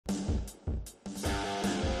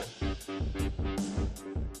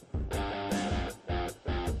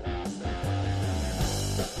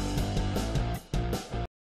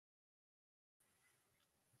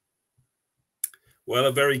Well,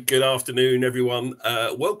 a very good afternoon, everyone.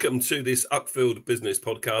 Welcome to this Uckfield Business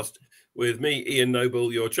Podcast with me, Ian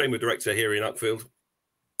Noble, your Chamber Director here in Uckfield.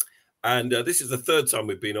 And this is the third time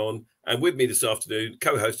we've been on. And with me this afternoon,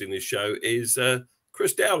 co-hosting this show, is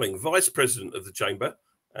Chris Dowling, Vice President of the Chamber.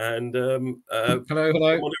 And hello. Someone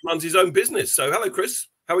who runs his own business. So hello, Chris.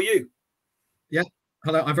 How are you? Yeah.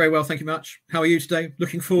 Hello, I'm very well, thank you much. How are you today?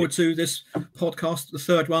 Looking forward to this podcast, the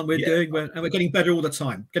third one we're doing, and we're getting better all the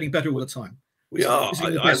time. We are. I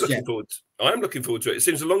am looking forward to it. It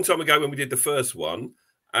seems a long time ago when we did the first one,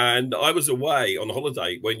 and I was away on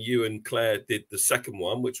holiday when you and Claire did the second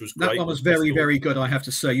one, which was great. That one was very, very good, I have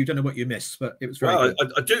to say. You don't know what you missed, but it was very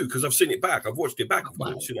good. I do, because I've seen it back. I've watched it back, of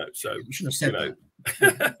course, So you shouldn't have said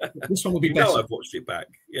that. This one will be better. I've watched it back.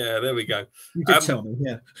 Yeah, there we go. You did tell me,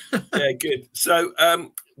 yeah. Yeah, good. So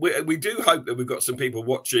we do hope that we've got some people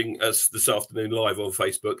watching us this afternoon live on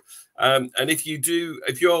Facebook. And if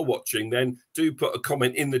you are watching, then do put a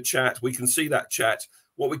comment in the chat. We can see that chat.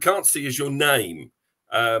 What we can't see is your name,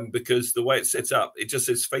 because the way it's set up, it just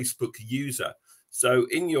says Facebook user. So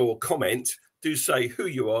in your comment, do say who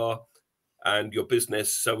you are and your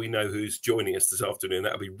business, so we know who's joining us this afternoon.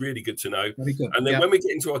 That'll be really good to know. Very good. And then when we get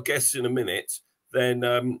into our guests in a minute, then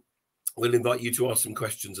we'll invite you to ask some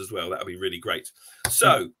questions as well. That'll be really great.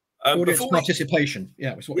 So participation.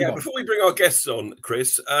 Before we bring our guests on,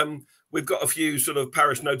 Chris, we've got a few sort of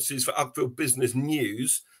parish notices for Uckfield Business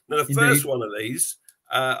News. Now, the first one of these,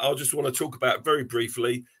 I'll just want to talk about very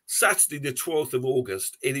briefly. Saturday, the 12th of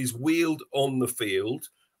August, it is wheeled on the field,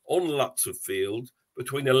 on Luxford Field,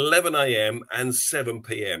 between 11 a.m. and 7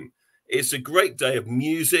 p.m. It's a great day of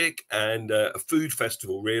music and a food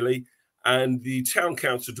festival, really. And the town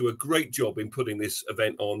council do a great job in putting this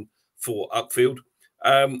event on for Uckfield.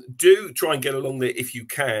 Do try and get along there if you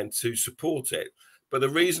can to support it. But the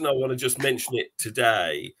reason I want to just mention it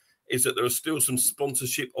today is that there are still some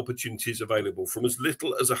sponsorship opportunities available from as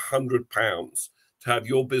little as £100 to have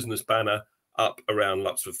your business banner up around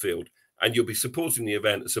Luxford Field. And you'll be supporting the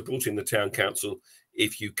event, supporting the town council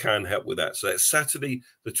if you can help with that. So that's Saturday,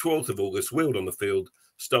 the 12th of August, wheeled on the field,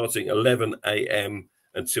 starting 11 a.m.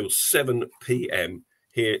 until 7 p.m.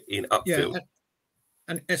 here in Uckfield. Yeah,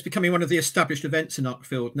 and it's becoming one of the established events in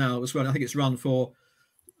Uckfield now as well. I think it's run for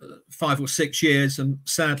 5 or 6 years, and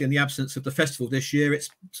sadly, in the absence of the festival this year, it's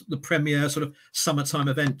the premier sort of summertime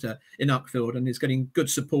event in Uckfield, and it's getting good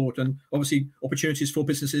support and obviously opportunities for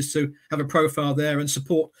businesses to have a profile there and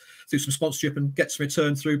support through some sponsorship and get some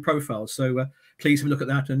return through profiles. So please have a look at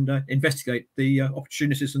that and investigate the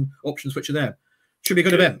opportunities and options which are there. Should be a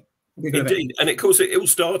good event. Indeed, and of course it all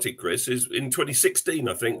started, Chris, is in 2016,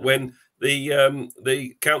 I think, when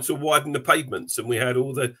the council widened the pavements and we had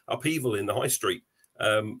all the upheaval in the high street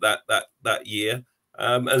that year.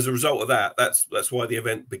 As a result of that, that's why the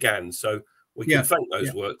event began. So we can thank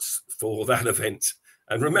those works for that event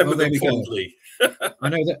and remember them fondly.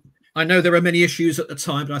 I know there are many issues at the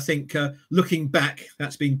time, but I think looking back,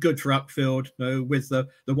 that's been good for Uckfield, with the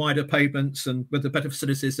wider pavements and with the better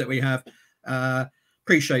facilities that we have.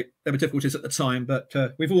 Appreciate there were difficulties at the time, but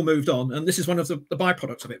we've all moved on, and this is one of the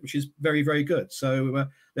byproducts of it, which is very, very good. So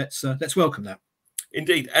let's welcome that.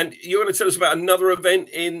 Indeed. And you want to tell us about another event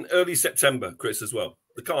in early September, Chris, as well?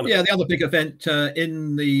 The Carnival. Yeah, the other big event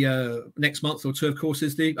in the next month or two, of course,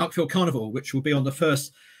 is the Uckfield Carnival, which will be on the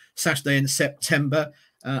first Saturday in September.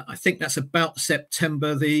 I think that's about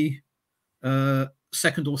September the 2nd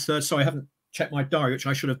or 3rd. Sorry, I haven't checked my diary, which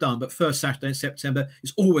I should have done, but first Saturday in September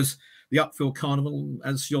is always the Uckfield Carnival.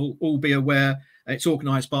 As you'll all be aware, it's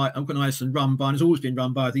organised and run by, and has always been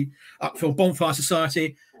run by the Uckfield Bonfire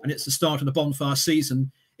Society, and it's the start of the bonfire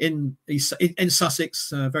season in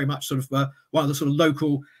Sussex. Very much sort of one of the sort of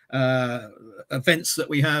local events that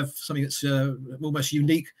we have, something that's almost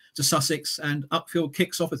unique to Sussex, and Uckfield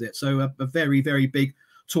kicks off with it. So a very, very big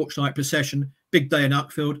torchlight procession, big day in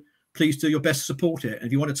Uckfield. Please do your best to support it. And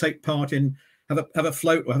if you want to take part in, have a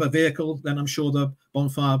float or have a vehicle, then I'm sure the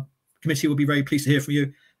bonfire committee will be very pleased to hear from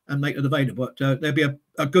you and make it available. But there'll be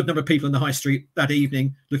a good number of people in the high street that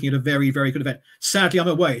evening looking at a very, very good event. Sadly, I'm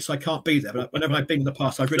away, so I can't be there. But whenever I've been in the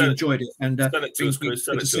past, I've really enjoyed it. And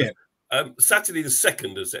Saturday, the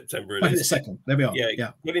 2nd of September. The 2nd. There we are.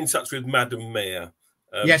 Yeah. Get in touch with Madam Mayor.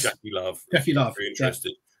 Yes. Jackie Love. Jackie Love. Very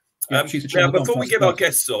interested. Yeah, now, before we get our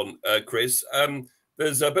guests on, Chris,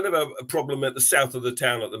 there's a bit of a problem at the south of the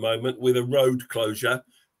town at the moment with a road closure,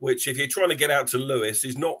 which if you're trying to get out to Lewis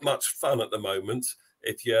is not much fun at the moment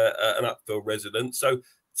if you're an Uckfield resident. So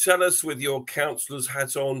tell us, with your councillor's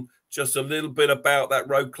hat on, just a little bit about that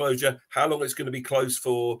road closure, how long it's going to be closed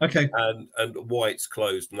for, and why it's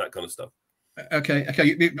closed and that kind of stuff. Okay.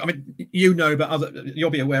 I mean, but you'll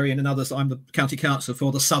be aware, Ian, and others. I'm the county council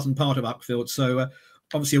for the southern part of Uckfield, so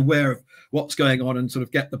obviously aware of what's going on and sort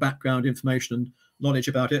of get the background information and knowledge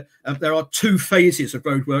about it. There are 2 phases of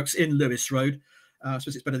roadworks in Lewis Road. I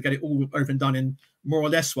suppose it's better to get it all over and done in more or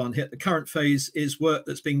less one hit. The current phase is work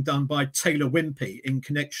that's being done by Taylor Wimpey in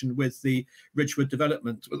connection with the Ridgewood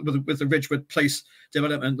development, with the Ridgewood Place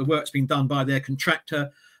development. The work's being done by their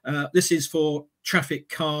contractor. This is for traffic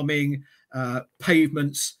calming,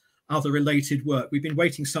 pavements, other related work. We've been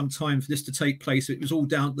waiting some time for this to take place. It was all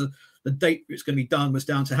down to the date it's going to be done was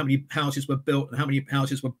down to how many houses were built and how many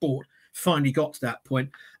houses were bought. Finally got to that point.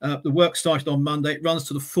 The work started on Monday. It runs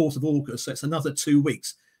to the 4th of August, so it's another 2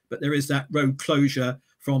 weeks. But there is that road closure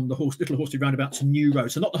from the Little Horsley roundabout to New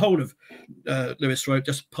Road. So not the whole of Lewis Road,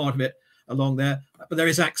 just part of it along there. But there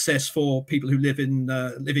is access for people who live in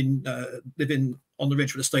on the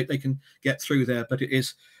Ridgewood estate. They can get through there, but it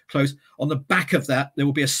is closed. On the back of that, there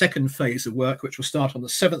will be a second phase of work, which will start on the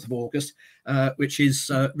 7th of August, which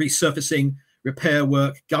is resurfacing, repair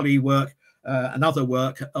work, gully work, and other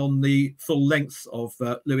work on the full length of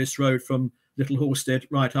Lewis Road from Little Horsted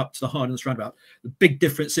right up to the Highlands roundabout. The big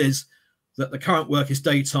difference is that the current work is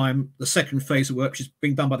daytime. The second phase of work, which is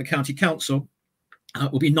being done by the county council,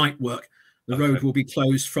 will be night work. The road will be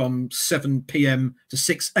closed from 7 p.m. to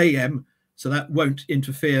 6 a.m. So that won't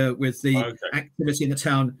interfere with the activity in the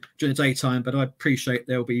town during the daytime. But I appreciate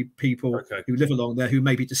there'll be people who live along there who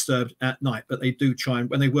may be disturbed at night. But they do try and,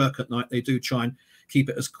 when they work at night, they do try and keep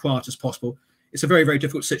it as quiet as possible. It's a very, very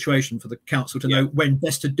difficult situation for the council to know when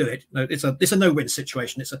best to do it. It's a no-win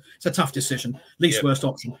situation. It's a tough decision, least worst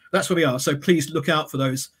option. That's where we are. So please look out for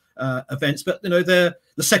those events. But the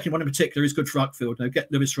second one in particular is good for Uckfield.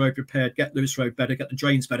 Get Lewis Road repaired, get Lewis Road better, get the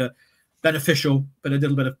drains better, beneficial, but a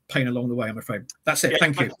little bit of pain along the way, I'm afraid. That's it.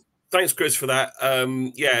 Thank you. Thanks, Chris, for that.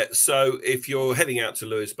 So if you're heading out to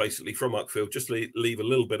Lewis, basically from Uckfield, just leave a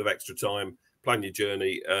little bit of extra time, plan your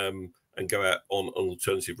journey, and go out on an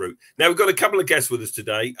alternative route. Now, we've got a couple of guests with us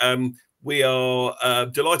today. We are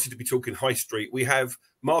delighted to be talking High Street. We have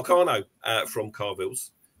Mark Arno from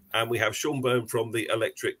Carvills, and we have Sean Byrne from the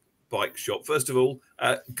Electric Bike Shop. First of all,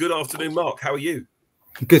 good afternoon, Mark. How are you?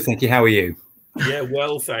 Good, thank you. How are you? Yeah,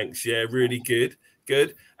 well, thanks. Yeah, really good.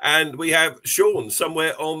 Good. And we have Sean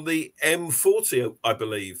somewhere on the M40, I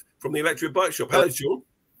believe, from the Electric Bike Shop. Hello, Sean.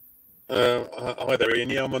 Hi there, Ian.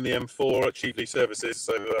 Yeah, I'm on the M4 at Cheveley Services.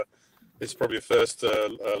 So this is probably the first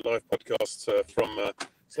live podcast from,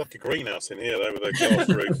 it's like a greenhouse in here, though, with a glass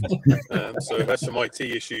roof. So I've had some IT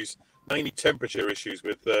issues, mainly temperature issues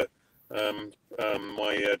with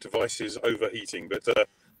my devices overheating. But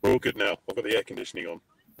we're all good now. I've got the air conditioning on.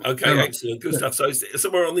 Okay, excellent, good stuff. So it's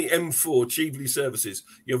somewhere on the M4, Cheveley Services.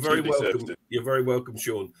 You're very welcome. You're very welcome,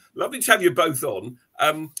 Sean. Lovely to have you both on.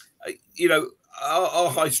 Our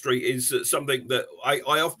high street is something that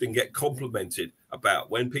I often get complimented about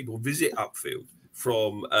when people visit Uckfield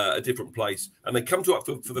from a different place, and they come to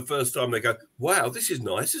Uckfield for the first time. They go, "Wow, this is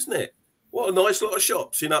nice, isn't it? What a nice lot of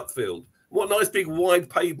shops in Uckfield. What nice big wide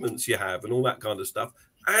pavements you have, and all that kind of stuff."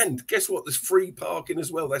 And guess what? There's free parking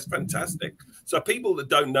as well. That's fantastic. So people that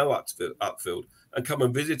don't know Uckfield and come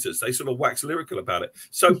and visit us, they sort of wax lyrical about it.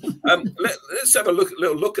 So let's have a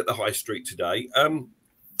little look at the high street today.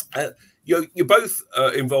 You're both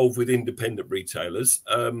involved with independent retailers.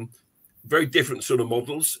 Very different sort of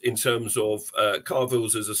models in terms of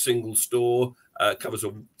Carvills as a single store, covers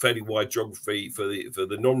a fairly wide geography for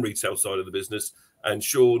the non-retail side of the business. And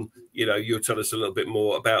Sean, you'll tell us a little bit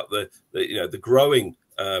more about the growing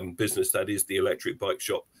business that is the Electric Bike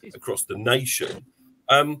Shop across the nation.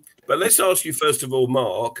 But let's ask you first of all,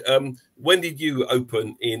 Mark, when did you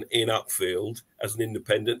open in Uckfield as an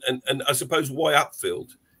independent, and I suppose why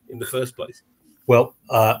Uckfield in the first place? Well,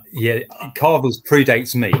 Carvills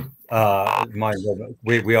predates me.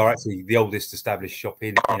 We are actually the oldest established shop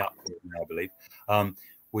in Uckfield now, I believe.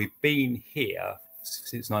 We've been here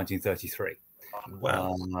since 1933.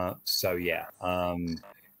 Wow.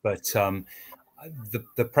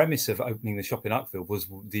 The premise of opening the shop in Uckfield was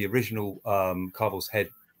the original Carvills head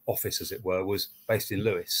office, as it were, was based in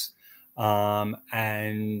Lewis,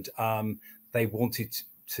 and they wanted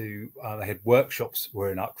to. They had workshops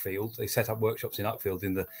were in Uckfield. They set up workshops in Uckfield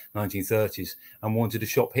in the 1930s and wanted a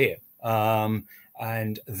shop here. And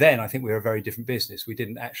then I think we were a very different business. We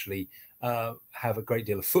didn't actually have a great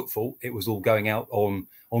deal of footfall. It was all going out on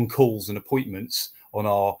calls and appointments on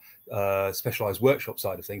our specialised workshop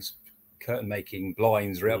side of things. Curtain making,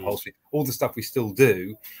 blinds, rear upholstery, all the stuff we still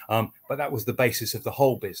do. But that was the basis of the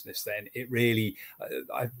whole business then. It really,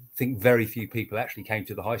 I think very few people actually came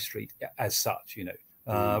to the high street as such,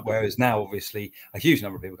 Whereas now, obviously, a huge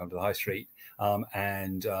number of people come to the high street,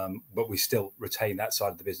 but we still retain that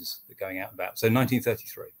side of the business going out and about. So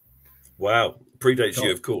 1933. Wow, predates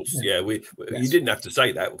you, of course. Yeah, you didn't have to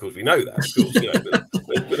say that because we know that, of course. You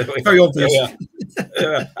know, very obvious.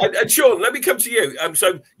 And Sean, let me come to you.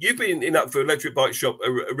 So you've been in Uckfield Electric Bike Shop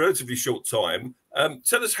a relatively short time.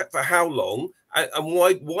 Tell us for how long and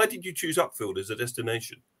why did you choose Uckfield as a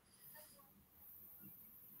destination?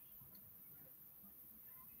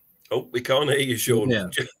 Oh, we can't hear you, Sean. Yeah.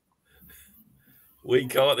 We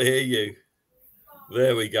can't hear you.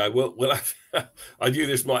 There we go. Well, I knew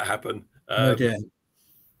this might happen. Oh dear.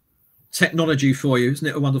 Technology for you, isn't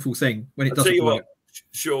it a wonderful thing when it doesn't work? What,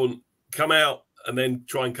 Sean, come out and then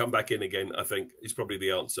try and come back in again, I think is probably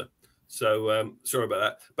the answer. So sorry about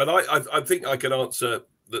that. But I think I can answer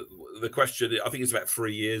the question. I think it's about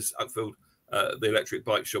 3 years, Uckfield. The electric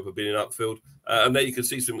bike shop have been in Uckfield. And there you can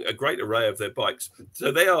see a great array of their bikes.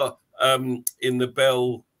 So they are in the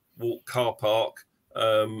Bell Walk car park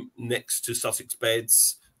next to Sussex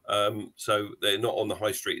Beds. So they're not on the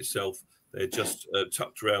high street itself. They're just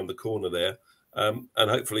tucked around the corner there. And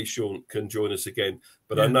hopefully Sean can join us again.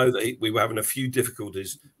 But I know that we were having a few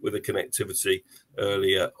difficulties with the connectivity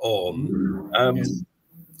earlier on.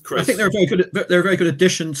 Chris? I think they're a very good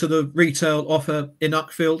addition to the retail offer in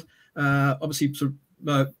Uckfield. Obviously,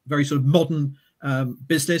 very sort of modern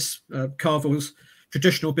business. Carvills,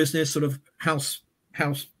 traditional business, sort of house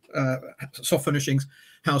soft furnishings,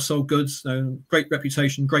 household goods. Great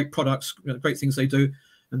reputation, great products, great things they do.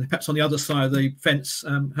 And perhaps on the other side of the fence,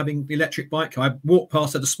 having the electric bike. I walked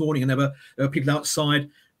past there this morning, and there were people outside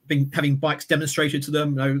having bikes demonstrated to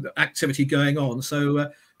them. Activity going on. So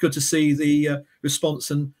good to see the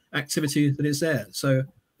response and activity that is there. So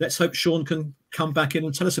let's hope Sean can come back in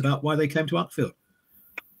and tell us about why they came to Uckfield.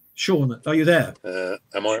 Sean, are you there?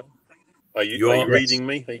 Am I? Are you reading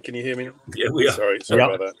me? Can you hear me? Yeah, we are. Sorry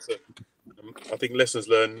about that. So, I think lessons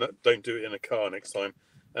learned. Don't do it in a car next time.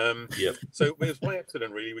 So it was by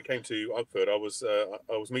accident, really. We came to Uckfield.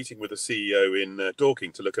 I was meeting with a CEO in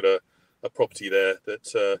Dorking to look at a property there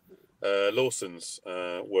that Lawson's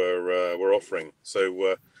were offering.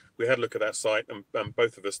 So we had a look at that site, and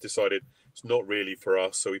both of us decided it's not really for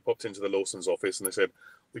us. So we popped into the Lawson's office, and they said,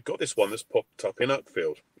 "We've got this one that's popped up in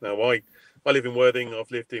Uckfield." Now I live in Worthing. I've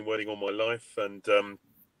lived in Worthing all my life, and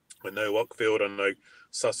I know Uckfield. I know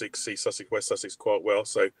Sussex, West Sussex quite well.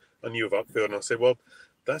 So I knew of Uckfield, and I said, "Well,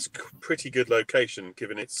 that's pretty good location,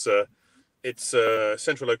 given its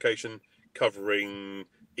central location covering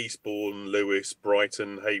Eastbourne, Lewes,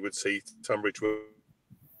 Brighton, Haywards Heath, Tunbridge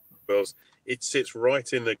Wells. It sits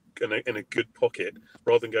right in a good pocket,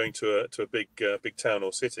 rather than going to a big town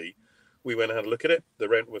or city." We went and had a look at it. The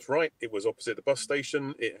rent was right. It was opposite the bus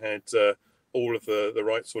station. It had all of the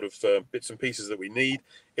right sort of bits and pieces that we need.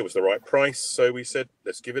 It was the right price. So we said,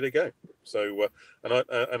 let's give it a go. So, and as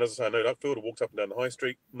I say, I know Uckfield, I walked up and down the high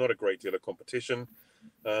street, not a great deal of competition.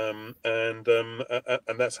 And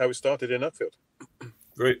that's how it started in Uckfield.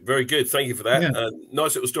 Very, very good. Thank you for that. Yeah.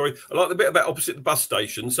 Nice little story. I like the bit about opposite the bus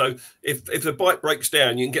station. So if the bike breaks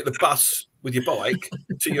down, you can get the bus with your bike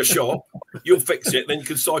to your shop. You'll fix it, then you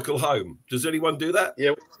can cycle home. Does anyone do that?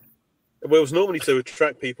 Yeah. Well, it's normally to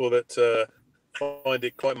attract people that find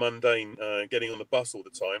it quite mundane getting on the bus all the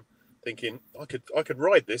time, thinking I could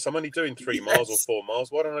ride this. I'm only doing 3 miles or 4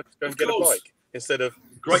 miles. Why don't I go and get a bike instead of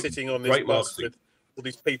sitting on this bus with all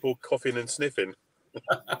these people coughing and sniffing?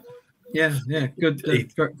 Yeah, good.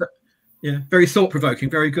 Very thought-provoking.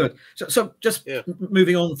 Very good. So just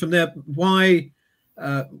moving on from there, why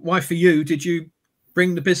for you did you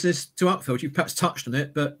bring the business to Uckfield? You perhaps touched on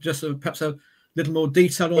it, but just perhaps a little more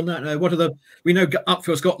detail on that. We know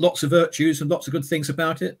Uckfield's got lots of virtues and lots of good things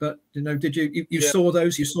about it, but did you saw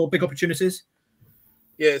those? You saw big opportunities?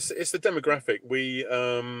 Yes, it's the demographic. We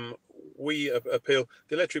appeal.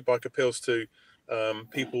 The electric bike appeals to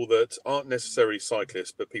people that aren't necessarily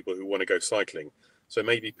cyclists, but people who want to go cycling. So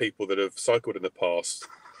maybe people that have cycled in the past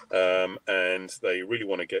and they really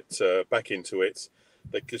want to get back into it.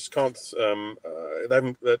 They just can't.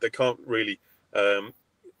 They can't really.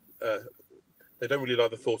 They don't really like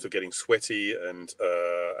the thought of getting sweaty and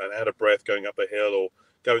out of breath going up the hill or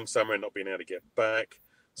going somewhere and not being able to get back.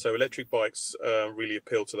 So electric bikes really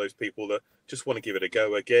appeal to those people that just want to give it a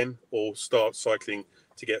go again or start cycling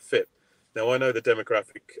to get fit. Now, I know the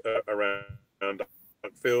demographic around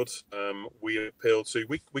Uckfield. We appeal to.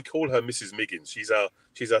 We call her Mrs. Miggins. She's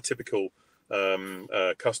our typical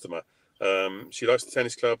customer. She likes the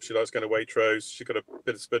tennis club. She likes going to Waitrose. She's got a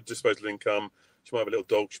bit of disposable income. She might have a little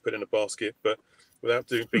dog she put in a basket, but without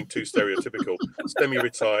being too stereotypical,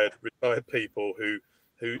 semi-retired, retired people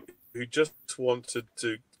who who just want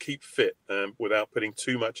to keep fit without putting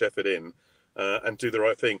too much effort in, and do the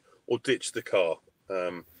right thing, or ditch the car.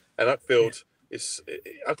 And Uckfield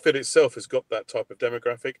Uckfield itself has got that type of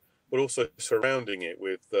demographic, but also surrounding it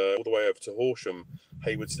with all the way over to Horsham,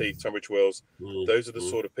 Haywards Heath, Tunbridge Wells. Those are the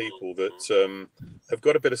sort of people that have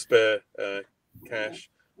got a bit of spare cash,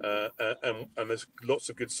 and there's lots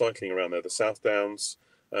of good cycling around there. The South Downs.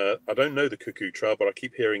 I don't know the Cuckoo Trail, but I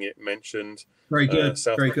keep hearing it mentioned. Very good.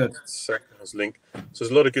 Very good. South Downs Link. So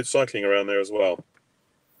there's a lot of good cycling around there as well.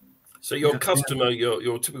 So your customer,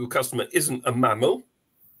 your typical customer, isn't a mammal,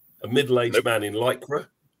 a middle-aged man in lycra.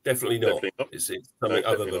 Definitely not. It's something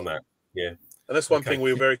other than that. Yeah. And that's one thing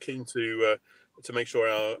we were very keen to make sure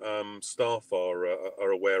our staff are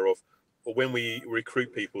aware of. When we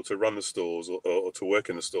recruit people to run the stores or to work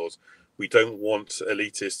in the stores, we don't want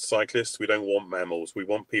elitist cyclists. We don't want mammals. We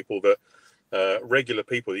want people that regular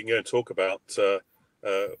people. You can go and talk about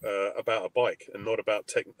a bike and not about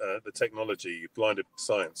the technology, blinded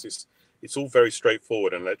science. It's all very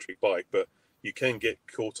straightforward, an electric bike, but you can get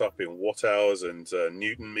caught up in watt hours and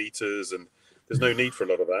Newton meters, and there's no need for a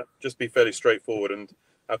lot of that. Just be fairly straightforward, and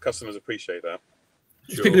our customers appreciate that.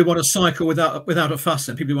 Sure. People who want to cycle without a fuss,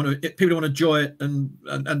 and people who want to enjoy it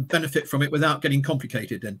and benefit from it without getting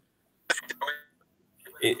complicated. Then,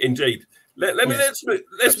 indeed. Let's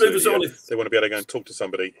move us on. If they want to be able to go and talk to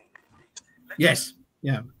somebody. Yes.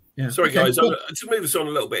 Yeah. Yeah. Sorry, guys. Just move us on a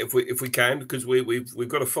little bit if we can, because we've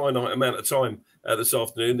got a finite amount of time this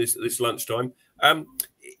afternoon, this lunchtime.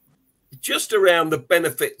 Just around the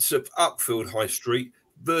benefits of Uckfield High Street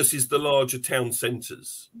versus the larger town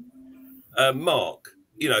centres. Mark,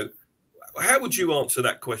 how would you answer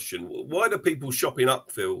that question? Why do people shop in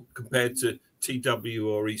Uckfield compared to TW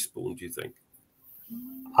or Eastbourne, do you think?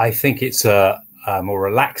 I think it's a more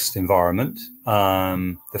relaxed environment.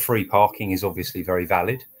 The free parking is obviously very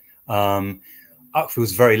valid.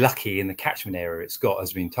 Uckfield's very lucky in the catchment area it's got,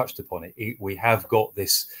 has been touched upon it. We have got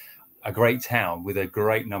a great town with a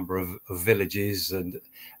great number of villages and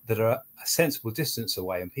that are a sensible distance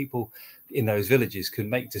away, and people in those villages can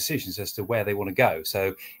make decisions as to where they want to go.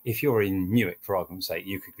 So if you're in Newark, for argument's sake,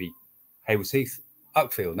 you could be Haywards Heath,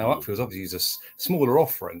 Uckfield. Now, Uckfield's obviously is a smaller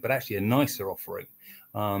offering, but actually a nicer offering.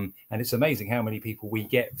 And it's amazing how many people we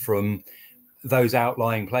get from those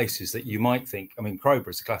outlying places that you might think. I mean, Crowborough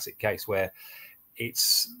is a classic case where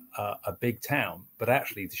it's a big town, but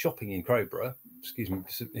actually the shopping in Crowborough, excuse me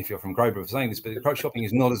if you're from Crowborough for saying this, but the shopping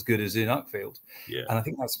is not as good as in Uckfield. Yeah. And I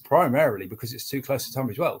think that's primarily because it's too close to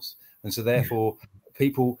Tunbridge Wells. And so therefore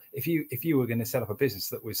people, if you were going to set up a business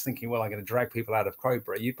that was thinking, well, I'm going to drag people out of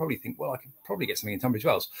Crowborough, you'd probably think, well, I could probably get something in Tunbridge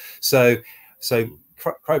Wells. So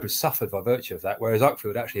Crowborough suffered by virtue of that, whereas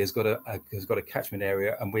Uckfield actually has got a catchment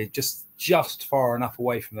area, and we're just far enough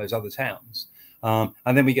away from those other towns.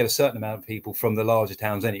 And then we get a certain amount of people from the larger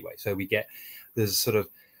towns anyway. So there's sort of,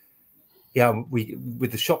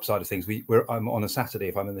 with the shop side of things, I'm on a Saturday,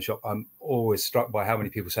 if I'm in the shop, I'm always struck by how many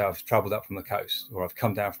people say I've travelled up from the coast, or I've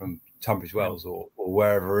come down from Tunbridge Wells, or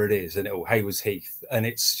wherever it is, or Haywards Heath. And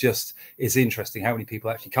it's interesting how many people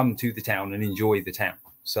actually come to the town and enjoy the town.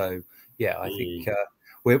 So yeah, I think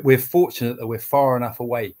we're fortunate that we're far enough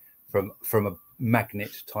away from a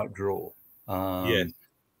magnet type draw. And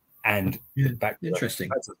back to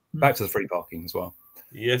the free parking as well.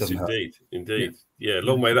 Yes, indeed. Yeah,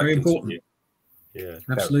 long way that very continue. Important. Yeah,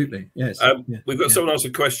 absolutely. Yes. We've got someone asked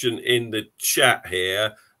a question in the chat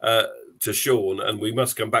here to Sean, and we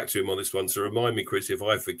must come back to him on this one. So remind me, Chris, if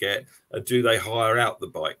I forget, do they hire out the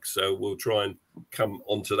bike? So we'll try and come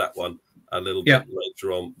onto that one a little bit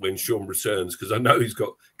later on when Sean returns, because I know he's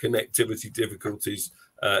got connectivity difficulties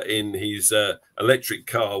in his electric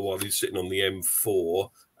car while he's sitting on the M4.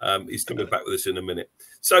 He's coming back with us in a minute.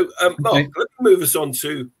 So, Mark, let's move us on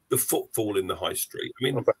to the footfall in the high street. I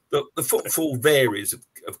mean, the footfall varies,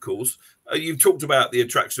 of course. You've talked about the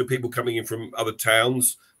attraction of people coming in from other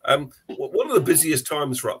towns. What are the busiest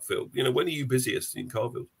times for Uckfield? When are you busiest in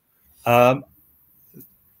Carvills?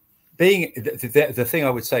 Being the thing I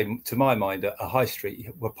would say, to my mind, a high street,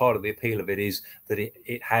 well, part of the appeal of it is that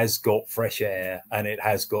it has got fresh air and it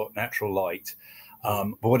has got natural light.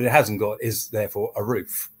 But what it hasn't got is therefore a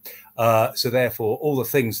roof. So therefore, all the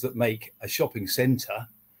things that make a shopping centre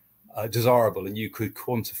desirable, and you could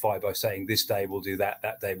quantify by saying this day we'll do that,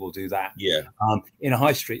 that day we'll do that. Yeah. In a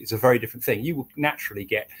high street, it's a very different thing. You will naturally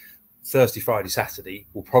get Thursday, Friday, Saturday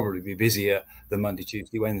will probably be busier than Monday,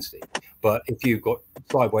 Tuesday, Wednesday. But if you've got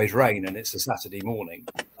sideways rain and it's a Saturday morning,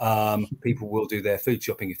 people will do their food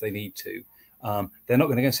shopping if they need to. They're not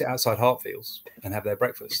going to go sit outside Hartfields and have their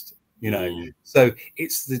breakfast. So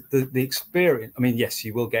it's the experience. I mean, yes,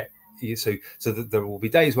 you will get so that there will be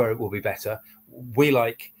days where it will be better. We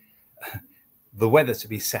like the weather to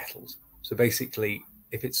be settled. So basically,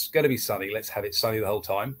 if it's going to be sunny, let's have it sunny the whole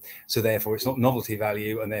time. So therefore, it's not novelty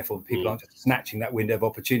value, and therefore people aren't just snatching that window of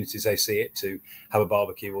opportunities they see it to have a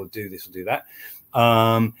barbecue or do this or do that.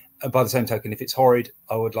 By the same token, if it's horrid,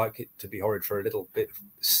 I would like it to be horrid for a little bit,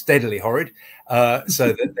 steadily horrid,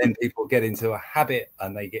 so that then people get into a habit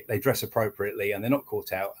and they dress appropriately and they're not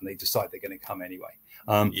caught out and they decide they're going to come anyway.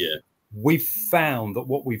 We've found that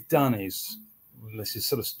what we've done is, this is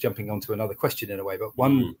sort of jumping onto another question in a way, but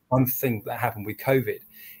one thing that happened with COVID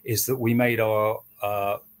is that we made our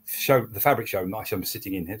show, the fabric show, actually I'm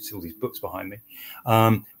sitting in here, see all these books behind me.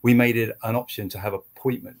 We made it an option to have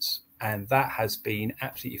appointments, and that has been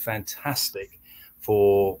absolutely fantastic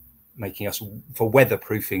for making us, for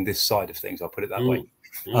weatherproofing this side of things. I'll put it that way.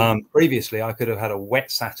 Previously, I could have had a wet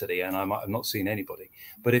Saturday and I might have not seen anybody.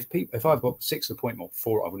 But if I've got 6 appointments,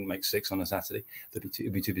 4, I wouldn't make 6 on a Saturday.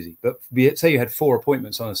 It'd be too busy. But say you had 4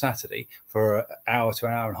 appointments on a Saturday for an hour to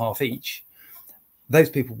an hour and a half each, those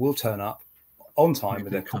people will turn up on time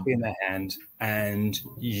with their copy in their hand, and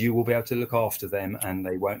you will be able to look after them, and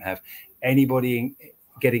they won't have anybody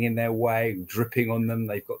getting in their way, dripping on them.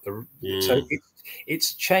 They've got the so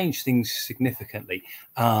it's changed things significantly.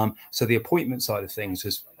 So the appointment side of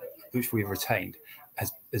things, which we've retained,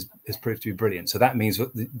 has proved to be brilliant. So that means,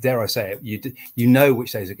 dare I say it, you know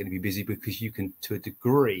which days are going to be busy because you can, to a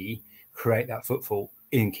degree, create that footfall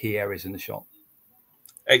in key areas in the shop.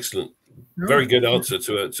 Excellent. Very good answer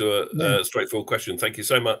to a straightforward question. Thank you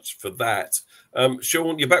so much for that.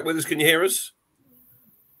 Sean, you're back with us. Can you hear us?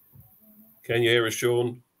 Can you hear us,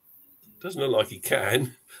 Sean? Doesn't look like he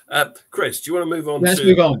can. Chris, do you want to move on? Let's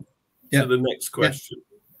move on to the next question.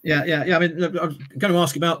 Yeah. I mean, I'm going to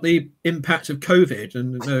ask about the impact of COVID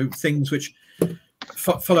and things which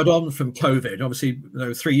followed on from COVID. Obviously,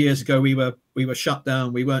 3 years ago we were shut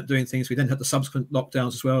down. We weren't doing things. We then had the subsequent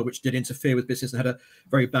lockdowns as well, which did interfere with business and had a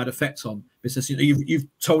very bad effect on business. You've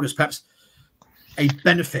told us perhaps a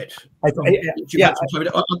benefit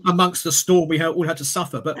amongst the storm we all had to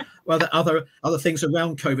suffer, but were there other things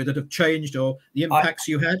around COVID that have changed, or the impacts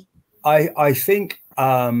you had? I think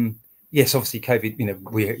yes, obviously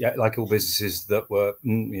COVID, we, like all businesses that were,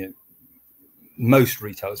 most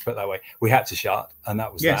retailers, put it that way, we had to shut, and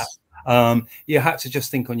that was that. You had to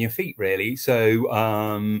just think on your feet, really.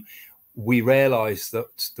 So we realized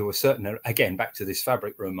that there were certain, again, back to this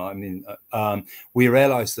fabric room, I mean, we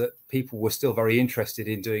realized that people were still very interested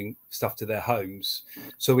in doing stuff to their homes.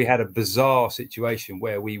 So we had a bizarre situation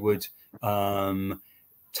where we would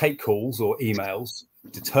take calls or emails,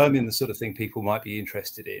 determine the sort of thing people might be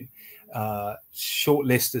interested in,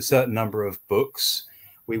 shortlist a certain number of books.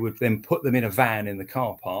 We would then put them in a van in the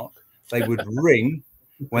car park. They would ring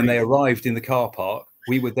when they arrived in the car park.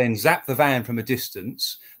 We would then zap the van from a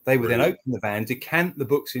distance. They would then open the van, decant the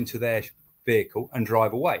books into their vehicle and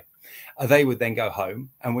drive away. They would then go home,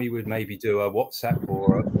 and we would maybe do a WhatsApp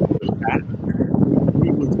or a chat. We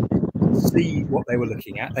would see what they were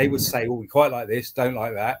looking at. They would say, well, we quite like this, don't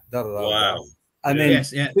like that. Wow. And then at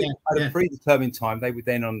a predetermined time, they would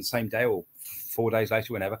then, on the same day or 4 days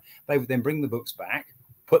later, whenever, they would then bring the books back,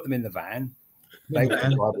 put them in the van. They would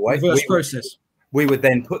drive away. Reverse process. We would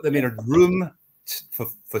then put them in a room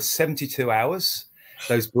for 72 hours.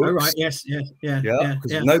 Those books. Oh, right. Yes. Yeah.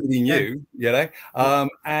 Because nobody knew,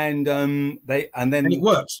 and it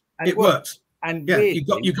works. It works. And you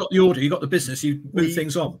got the order, you got the business, you moved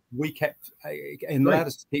things on. We kept allowed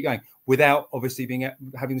us to keep going without obviously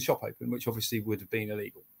having the shop open, which obviously would have been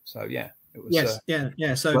illegal. So it was.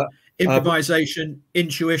 So improvisation,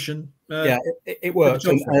 intuition. It worked.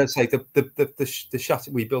 And as I say, the shut.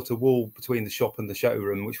 We built a wall between the shop and the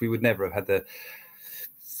showroom, which we would never have had the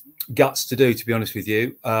guts to do, to be honest with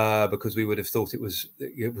you, because we would have thought it was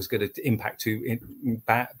going to impact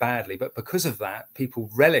badly. But because of that, people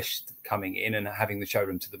relished coming in and having the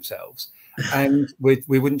showroom to themselves, and we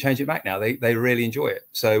wouldn't change it back now. They really enjoy it.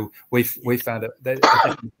 So we found a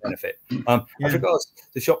definite benefit. As regards to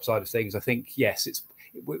the shop side of things, I think yes, it's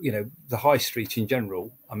the high street in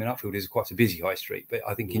general. I mean, Uckfield is quite a busy high street, but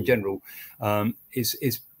I think in general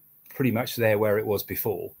is pretty much there where it was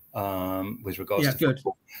before. With regards to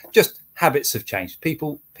football. Just habits have changed.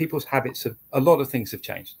 People's habits have, a lot of things have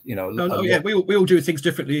changed. We all do things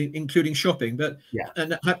differently, including shopping. But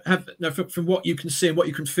and from what you can see and what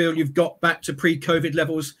you can feel, you've got back to pre-COVID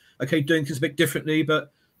levels. Okay, doing things a bit differently,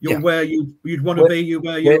 but you're where you'd want to be. You're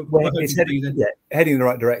where you're heading in the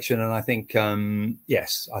right direction. And I think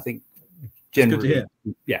yes, I think generally,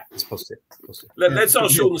 it's positive. Let's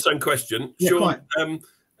ask Sean the same question. Sean,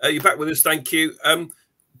 you're back with us. Thank you.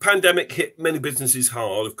 pandemic hit many businesses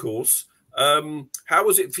hard, of course. How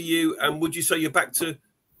was it for you? And would you say you're back to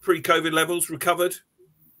pre-COVID levels, recovered?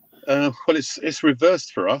 Well, it's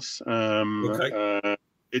reversed for us. Okay.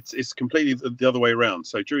 It's completely the other way around.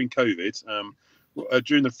 So during COVID,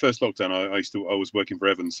 during the first lockdown, I was working for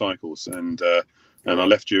Evans Cycles, and I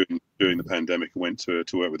left during the pandemic and went to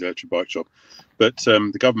work with the electric bike shop. But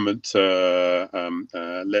the government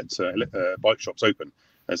let bike shops open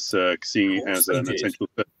as seen as an essential.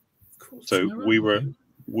 So we were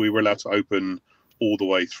allowed to open all the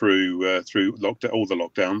way through all the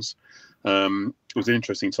lockdowns. It was an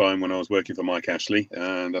interesting time when I was working for Mike Ashley,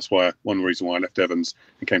 and that's one reason why I left Evans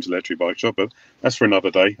and came to the electric bike shop. But that's for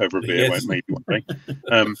another day over a beer, yes. Maybe one day.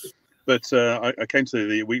 But I came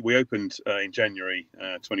to we opened in January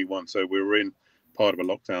 21, so we were in part of a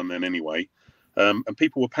lockdown then anyway, and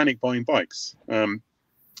people were panic buying bikes.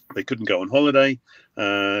 They couldn't go on holiday,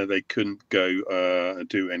 they couldn't go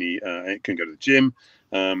couldn't go to the gym.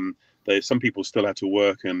 Some people still had to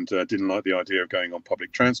work and didn't like the idea of going on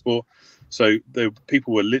public transport. So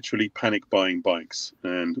people were literally panic buying bikes.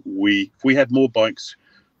 And if we had more bikes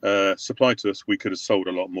supplied to us, we could have sold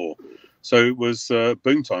a lot more. So it was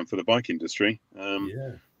boom time for the bike industry.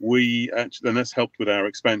 And that's helped with our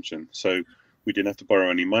expansion. So we didn't have to borrow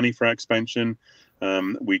any money for our expansion.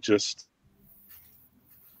 We just...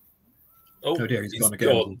 Oh dear, he's gone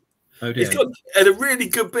again. Oh dear. It's got a really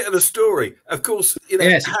good bit of the story. Of course, you know.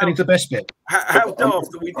 Yes, it's the best bit. How daft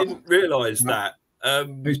that we didn't realise that.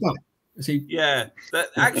 Who's back? Is he? Yeah, that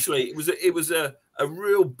actually it was a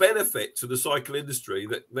real benefit to the cycle industry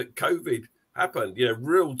that COVID happened. You know,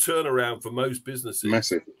 real turnaround for most businesses.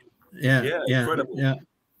 Massive. Yeah, incredible. Yeah.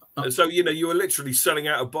 And so you were literally selling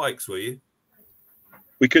out of bikes, were you?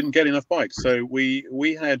 We couldn't get enough bikes, so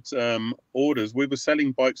we had orders. We were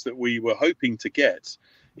selling bikes that we were hoping to get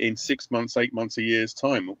in 6 months, 8 months, a year's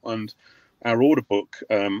time, and our order book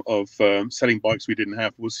of selling bikes we didn't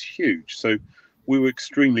have was huge. So we were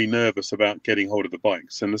extremely nervous about getting hold of the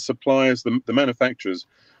bikes, and the suppliers, the manufacturers,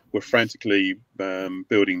 were frantically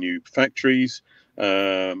building new factories,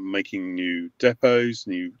 making new depots,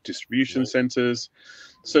 new distribution centers.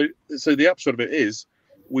 So the upshot of it is,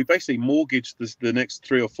 we basically mortgaged the next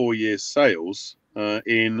 3 or 4 years' sales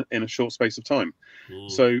in a short space of time.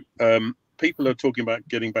 So people are talking about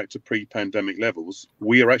getting back to pre-pandemic levels.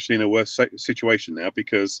 We are actually in a worse situation now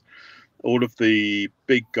because all of the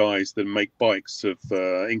big guys that make bikes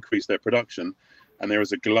have increased their production, and there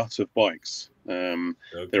is a glut of bikes.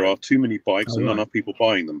 There are too many bikes and not enough people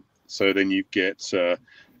buying them. So then you get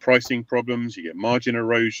pricing problems, you get margin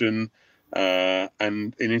erosion,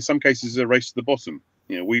 and in some cases, a race to the bottom.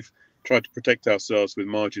 You know, we've tried to protect ourselves with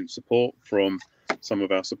margin support from some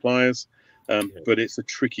of our suppliers, but it's a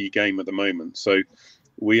tricky game at the moment. So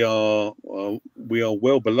we are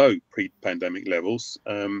well below pre-pandemic levels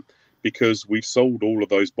because we've sold all of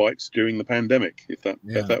those bikes during the pandemic. If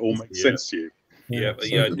that all makes sense to you.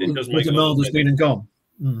 It does make the demand has been and gone.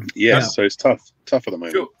 So it's tough at the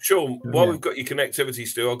moment. Sean, while we've got your connectivity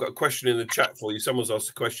still, I've got a question in the chat for you. Someone's asked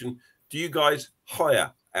a question. Do you guys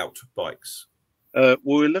hire out bikes? Well,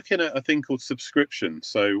 we're looking at a thing called subscription.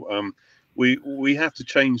 So we have to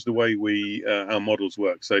change the way our models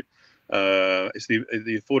work. So it's the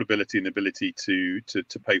affordability and the ability to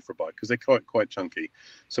pay for a bike because they're quite chunky.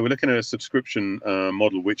 So we're looking at a subscription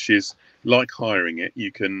model, which is like hiring it.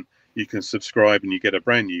 You can subscribe and you get a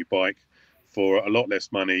brand new bike for a lot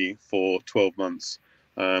less money for 12 months.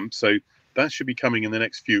 So that should be coming in the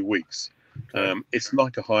next few weeks. It's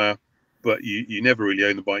like a hire, but you never really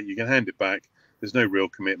own the bike. You can hand it back. There's no real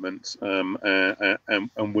commitment,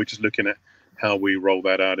 and we're just looking at how we roll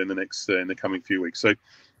that out in the coming few weeks. So,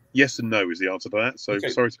 yes and no is the answer to that. So,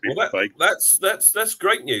 sorry to be vague. That's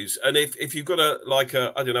great news. And if you've got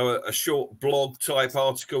a short blog type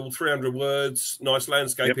article, 300 words, nice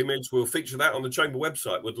landscape image, we'll feature that on the Chamber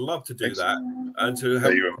website. We'd love to do that and to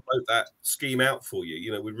help promote that scheme out for you.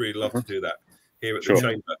 You know, we'd really love to do that here at the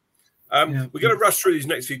Chamber. We're going to rush through these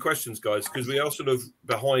next few questions, guys, because we are sort of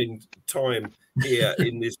behind time here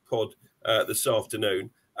in this pod this afternoon.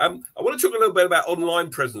 I want to talk a little bit about online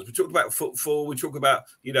presence. We talked about footfall. We talked about,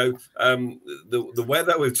 the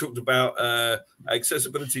weather. We've talked about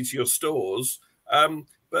accessibility to your stores.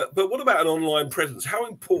 But what about an online presence? How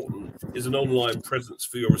important is an online presence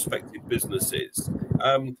for your respective businesses?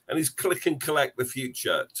 And is click and collect the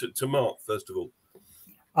future? To Mark, first of all.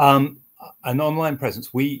 an online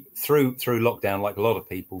presence. We through lockdown, like a lot of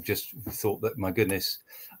people, just thought that, my goodness,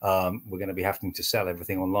 we're going to be having to sell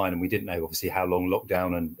everything online, and we didn't know obviously how long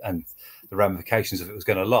lockdown and the ramifications of it was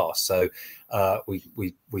going to last. So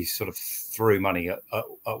we sort of threw money at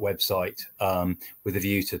website with a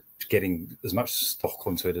view to getting as much stock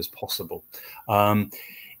onto it as possible.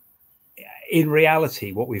 In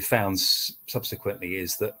reality, what we've found subsequently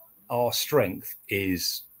is that our strength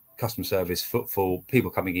is customer service, footfall,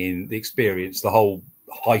 people coming in, the experience, the whole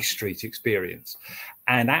high street experience.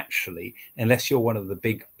 And actually, unless you're one of the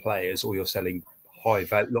big players or you're selling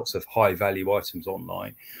lots of high value items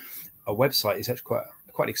online, a website is actually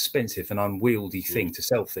quite expensive and unwieldy thing to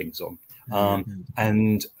sell things on.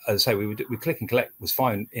 And as I say, we click and collect was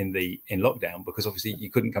fine in lockdown, because obviously you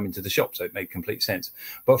couldn't come into the shop, so it made complete sense.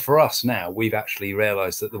 But for us now, we've actually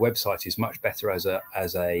realized that the website is much better as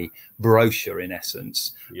a brochure, in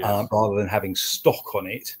essence, rather than having stock on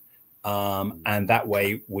it. And that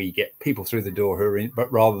way we get people through the door who are in,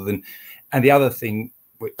 but rather than, and the other thing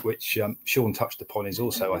which Sean touched upon is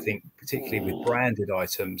also, I think, particularly with branded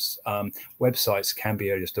items, websites can be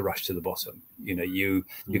just a rush to the bottom. You know, you're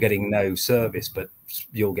getting no service, but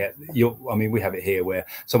I mean, we have it here where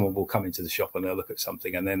someone will come into the shop and they'll look at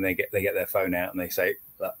something, and then they get their phone out and they say,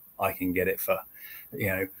 I can get it for,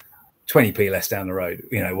 20p less down the road,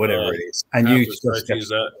 whatever it is. And you just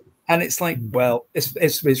and it's like, well,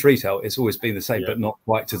 it's retail. It's always been the same, but not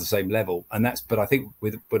quite to the same level. And but I think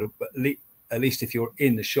at least if you're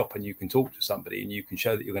in the shop and you can talk to somebody and you can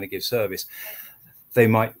show that you're going to give service, they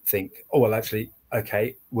might think, oh, well, actually,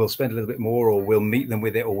 okay, we'll spend a little bit more, or we'll meet them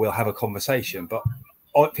with it, or we'll have a conversation. But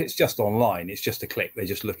if it's just online, it's just a click.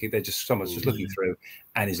 Someone's just looking through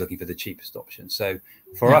and is looking for the cheapest option. So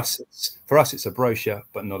for us, it's a brochure,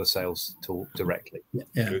 but not a sales tool directly.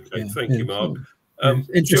 Okay, thank you, Mark.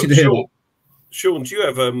 Interesting to hear. Sean, do you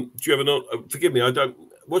have forgive me, I don't.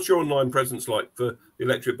 What's your online presence like for the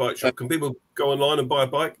electric bike shop? Can people go online and buy a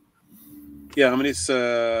bike? Yeah, I mean, it's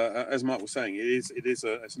as Mark was saying,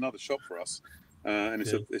 it's another shop for us, and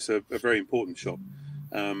it's a very important shop.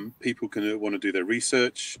 People want to do their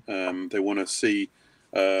research. They want to see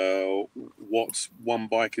what one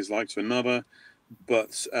bike is like to another.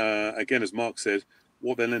 But again, as Mark said,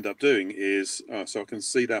 what they'll end up doing is, so I can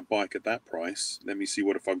see that bike at that price. Let me see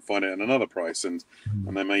if I can find it at another price, and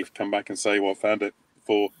they may come back and say, well, I found it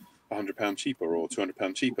for £100 cheaper or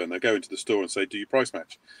 £200 cheaper, and they go into the store and say, do you price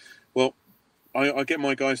match? Well, I get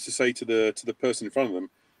my guys to say to the person in front of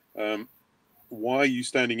them, why are you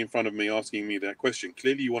standing in front of me asking me that question?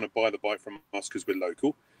 Clearly you want to buy the bike from us because we're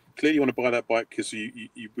local. Clearly you want to buy that bike because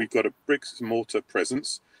we've got a bricks and mortar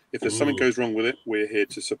presence. If there's something goes wrong with it, we're here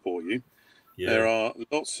to support you. There are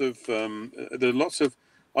lots of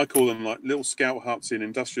I call them like little scout huts in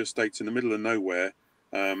industrial estates in the middle of nowhere.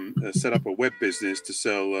 Set up a web business to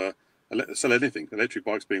sell anything, electric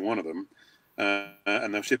bikes being one of them,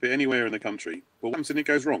 and they'll ship it anywhere in the country. But what happens if it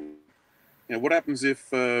goes wrong? What happens if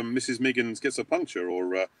Mrs. Miggins gets a puncture,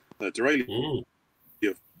 or the derailleur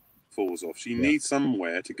falls off? She needs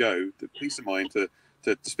somewhere to go, the peace of mind to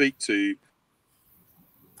speak to.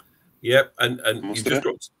 Yep, and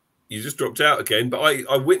you just dropped out again. But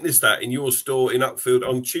I witnessed that in your store in Uckfield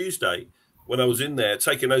on Tuesday when I was in there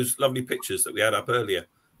taking those lovely pictures that we had up earlier.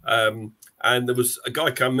 And there was a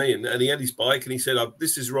guy come in and he had his bike and he said,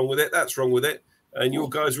 this is wrong with it, that's wrong with it. And your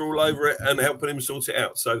guys were all over it and helping him sort it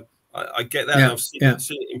out. So I get that. And I've seen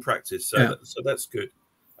it in practice. So that's good.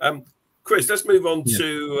 Chris, let's move on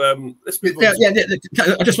to. I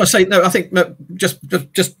just want to say, no, I think just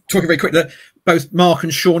talking very quickly that both Mark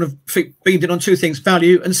and Sean have beamed in on two things: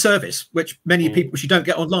 value and service, which many people, which you don't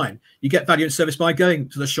get online. You get value and service by going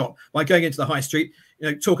to the shop, by going into the high street.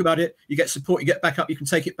 Talk about it. You get support. You get back up. You can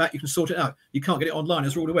take it back. You can sort it out. You can't get it online,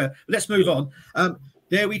 as we're all aware. But let's move on.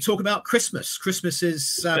 There we talk about Christmas. Christmas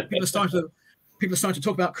is people are starting to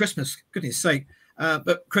talk about Christmas. Goodness sake!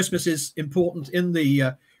 But Christmas is important in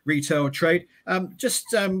the retail trade.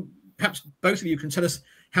 Perhaps both of you can tell us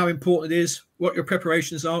how important it is, what your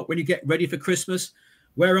preparations are when you get ready for Christmas.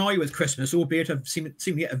 Where are you with Christmas? Albeit I've seen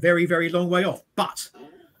to get a very, very long way off. But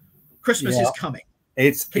Christmas is coming.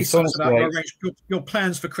 Please tell us about your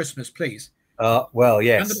plans for Christmas, please. Well,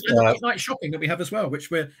 yes. And the late night shopping that we have as well, which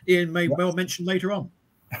Ian may well mention later on.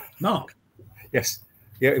 Mark. Yes.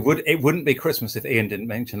 Yeah, it wouldn't be Christmas if Ian didn't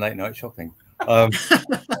mention late night shopping.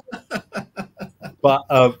 But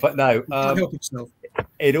no, help yourself.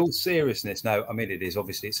 In all seriousness, no, I mean, it is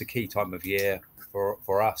obviously, it's a key time of year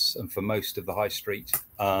for us and for most of the high street.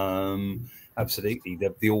 Absolutely.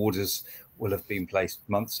 The orders will have been placed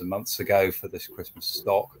months and months ago for this Christmas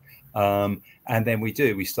stock. And then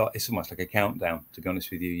we start, it's almost like a countdown, to be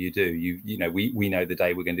honest with you. You know, we know the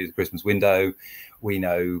day we're going to do the Christmas window. We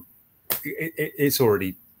know it's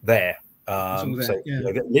already there. So you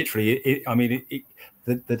know, literally,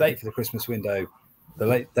 the date for the Christmas window,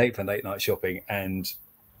 the date for late night shopping, and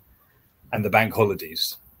the bank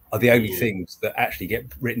holidays are the only things that actually get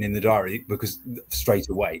written in the diary, because straight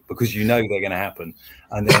away, because you know they're going to happen,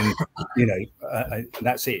 and then you know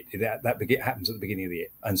that's it. That happens at the beginning of the year,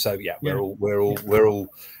 and so we're all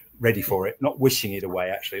ready for it. Not wishing it away.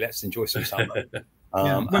 Actually, let's enjoy some summer.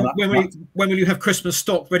 When will you have Christmas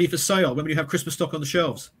stock ready for sale? When will you have Christmas stock on the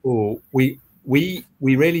shelves? Oh,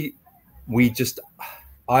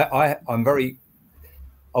 I'm very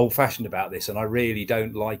old-fashioned about this, and I really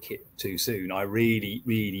don't like it too soon. I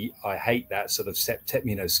hate that sort of September,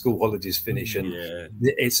 you know, school holidays finish and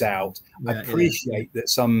it's out. I appreciate that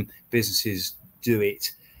some businesses do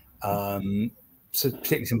it, so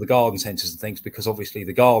particularly some of the garden centres and things, because obviously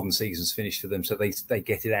the garden season's finished for them, so they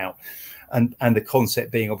get it out. And the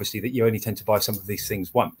concept being obviously that you only tend to buy some of these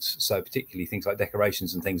things once. So particularly things like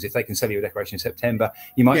decorations and things, if they can sell you a decoration in September,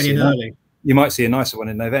 you might see a nicer one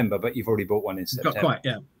in November, but you've already bought one in September.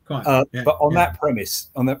 But on that premise,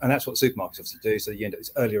 and that's what supermarkets obviously do. So you end up,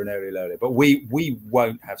 it's earlier and earlier. But we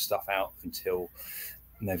won't have stuff out until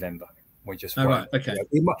November. We just won't. Okay.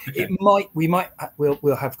 You know,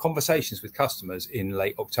 we'll have conversations with customers in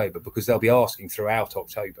late October, because they'll be asking throughout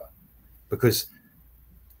October, because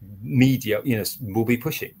media, you know, will be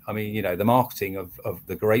pushing. I mean, you know, the marketing of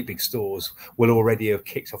the great big stores will already have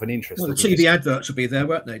kicked off an interest. Well, the TV adverts will be there,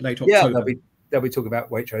 won't they? Late October. Yeah, they'll be talking about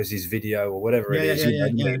Waitrose's video or whatever it is.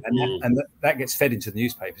 And that gets fed into the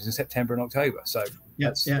newspapers in September and October. So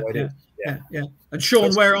that's the way it is. And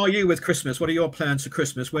Sean, where are you with Christmas? What are your plans for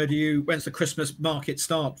Christmas? When's the Christmas market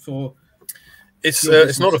start for? It's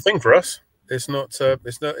not a thing for us. It's not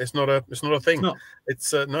a thing.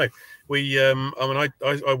 No. We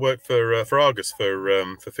I worked for Argus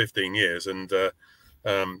for 15 years, and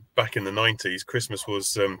back in the 90s, Christmas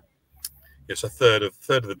was a third of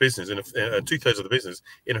the business, and 2/3 of the business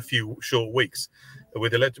in a few short weeks.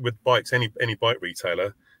 With bikes, any bike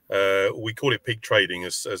retailer, we call it peak trading,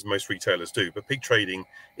 as most retailers do, but peak trading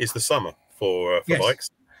is the summer for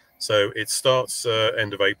bikes. So it starts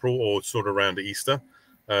end of April, or sort of around Easter.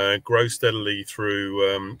 Grows steadily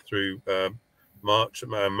through March,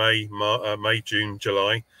 May, June,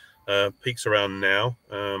 July. Peaks around now.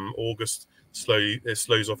 August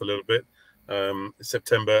slows off a little bit.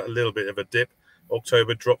 September, a little bit of a dip.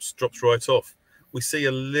 October drops right off. We see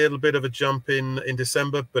a little bit of a jump in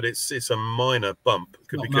December, but it's a minor bump,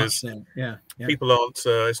 because people aren't.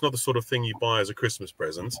 It's not the sort of thing you buy as a Christmas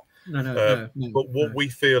present. No. But what we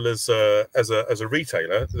feel as a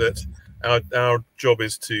retailer, that our job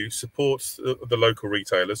is to support the local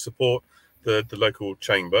retailers, support the local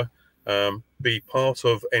chamber, be part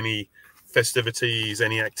of any festivities,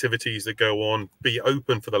 any activities that go on, be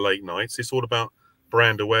open for the late nights. It's all about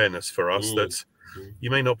brand awareness for us. That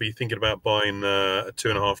you may not be thinking about buying a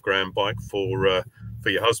 $2.5 grand bike for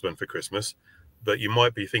your husband for Christmas, but you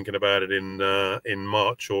might be thinking about it in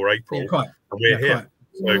March or April. And we're here,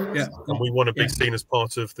 and we want to be seen as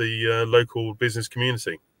part of the local business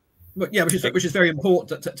community. But which is very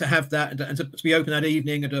important to have that, and to be open that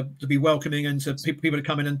evening, and to be welcoming, and to people to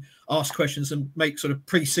come in and ask questions and make sort of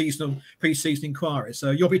pre-season inquiries.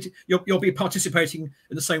 So you'll be participating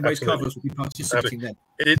in the same way as Carvills will be participating then.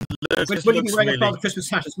 Will you be wearing a Father Christmas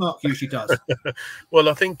hat, as Mark usually does? Well,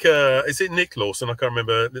 I think is it Nick Lawson? I can't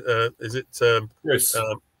remember. Is it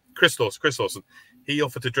Chris Lawson? He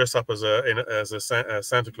offered to dress up as a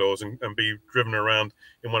Santa Claus and be driven around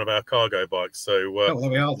in one of our cargo bikes. So there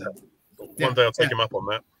we are then. One day I'll take him up on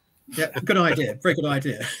that. Yeah, good idea. Very good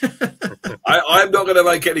idea. I'm not going to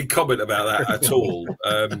make any comment about that at all.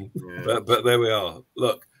 But there we are.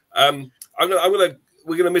 Look, we're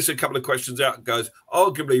going to miss a couple of questions out, guys.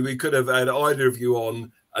 Arguably, we could have had either of you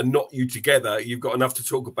on and not you together. You've got enough to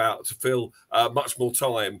talk about to fill much more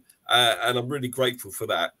time, and I'm really grateful for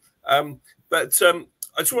that. But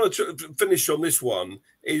I just want to finish on this one.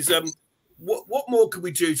 Is what more can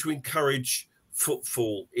we do to encourage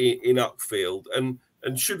footfall in Uckfield, and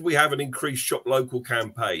should we have an increased shop local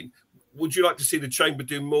campaign? Would you like to see the chamber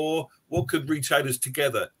do more? What could retailers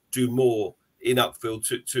together do more in Uckfield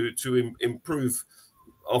to improve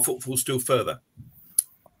our footfall still further?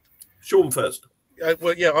 Sean first.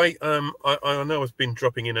 Well, yeah, I know I've been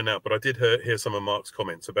dropping in and out, but I did hear some of Mark's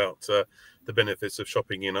comments about the benefits of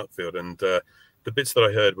shopping in Uckfield, and the bits that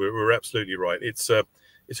I heard were absolutely right. It's a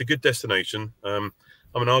good destination. I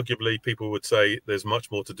mean, arguably, people would say there's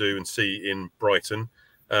much more to do and see in Brighton,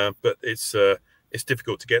 but it's It's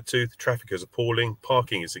difficult to get to. The traffic is appalling.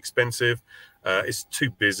 Parking is expensive. It's too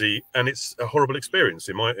busy, and it's a horrible experience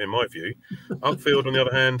in my view. Uckfield, on the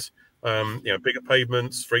other hand, bigger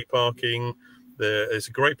pavements, free parking. It's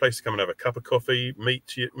a great place to come and have a cup of coffee, meet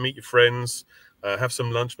your friends, have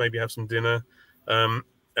some lunch, maybe have some dinner.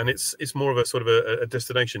 And it's more of a sort of a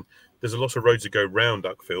destination. There's a lot of roads that go round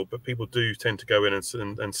Uckfield, but people do tend to go in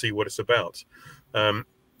and see what it's about.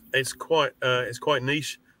 It's quite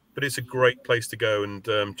niche, but it's a great place to go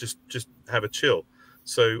and just have a chill.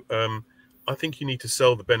 So I think you need to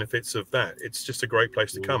sell the benefits of that. It's just a great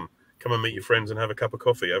place to come and meet your friends and have a cup of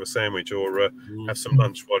coffee, have a sandwich, or have some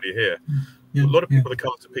lunch while you're here. A lot of people that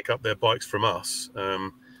come to pick up their bikes from us,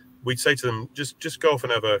 we'd say to them, just go off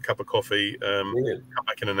and have a cup of coffee. Come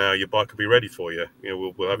back in an hour, your bike will be ready for you.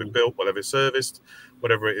 We'll have it built, we'll have it serviced,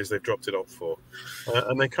 whatever it is they've dropped it off for.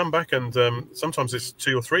 And they come back, and sometimes it's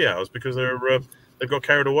 2 or 3 hours because they've got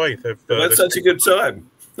carried away. That's such a good time.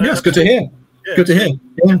 Yeah, it's good to hear. Yeah. Good to hear.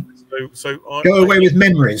 Yeah. So go away with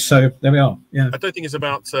memories. So there we are. Yeah. I don't think it's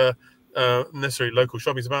about necessarily local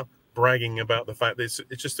shopping. It's about bragging about the fact that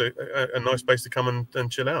it's just a nice place to come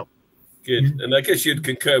and chill out. Good. And I guess you'd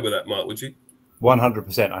concur with that, Mark, would you?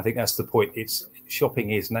 100%. I think that's the point.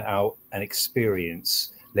 Shopping is now an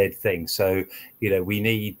experience-led thing. So, we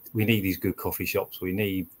need these good coffee shops. We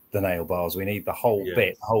need the nail bars. We need the whole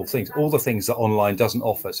bit, the whole things, all the things that online doesn't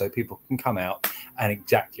offer. So people can come out and,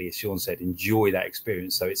 exactly as Sean said, enjoy that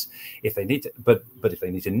experience. So it's if they need to, but if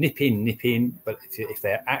they need to nip in. But if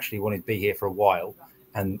they're actually wanting to be here for a while,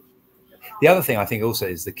 and the other thing I think also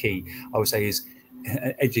is the key, I would say, is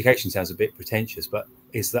education sounds a bit pretentious, but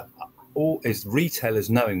is retailers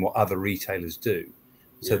knowing what other retailers do.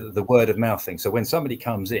 So that the word of mouth thing. So when somebody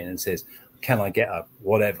comes in and says, can I get a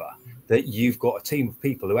whatever, that you've got a team of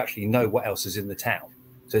people who actually know what else is in the town.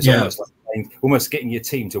 So it's almost getting your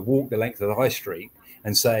team to walk the length of the high street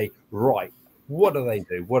and say, right, what do they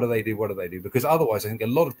do? What do they do? What do they do? Because otherwise, I think a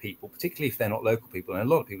lot of people, particularly if they're not local people, and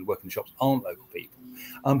a lot of people who work in the shops aren't local people,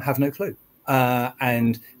 have no clue.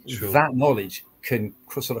 And that knowledge can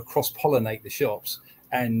sort of cross-pollinate the shops,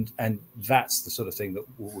 and that's the sort of thing that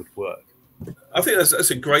would work. I think that's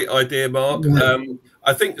a great idea, Mark.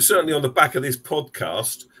 I think certainly on the back of this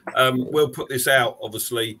podcast, we'll put this out,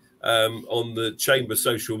 obviously, on the Chamber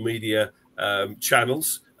social media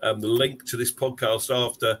channels. The link to this podcast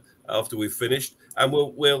after we've finished, and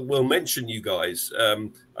we'll mention you guys.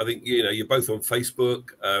 I think you're both on Facebook.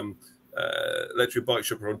 Electric Bike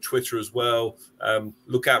Shop on Twitter as well.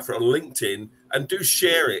 Look out for it on LinkedIn, and do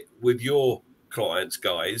share it with your clients,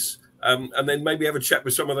 guys. And then maybe have a chat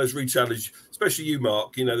with some of those retailers, especially you,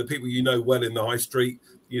 Mark, the people well in the high street,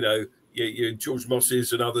 your George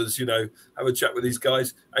Mosses and others, have a chat with these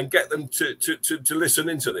guys and get them to listen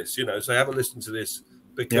into this, so have a listen to this,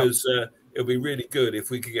 because it'll be really good if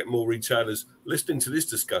we could get more retailers listening to this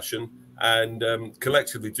discussion and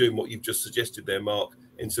collectively doing what you've just suggested there, Mark,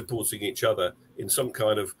 in supporting each other in some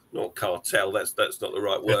kind of, not cartel, that's not the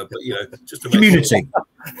right word, but just a community,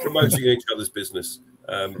 promoting each other's business.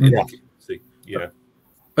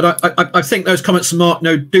 But I think those comments from Mark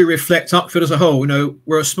do reflect Uckfield as a whole.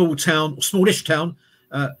 We're a small town, smallish town.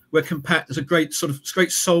 We're compact. There's a great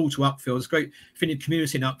soul to Uckfield. There's a great feeling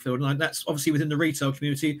community in Uckfield, and that's obviously within the retail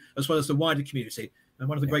community as well as the wider community. And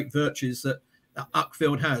one of the great virtues that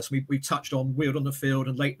Uckfield has, we touched on Wheeled on the Field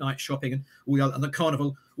and late night shopping and all the other, and the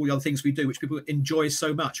carnival, all the other things we do, which people enjoy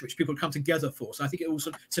so much, which people come together for. So I think it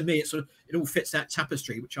also, to me, it all fits that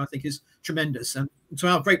tapestry, which I think is tremendous and to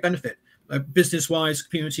our great benefit, business-wise,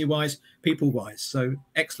 community-wise, people-wise. So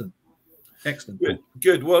excellent.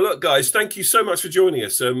 Good. Well, look, guys, thank you so much for joining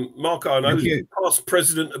us. Mark Arno, past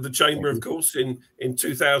president of the Chamber, of course, in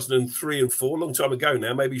 2003 and 4, a long time ago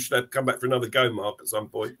now. Maybe you should have come back for another go, Mark, at some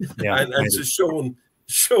point. And to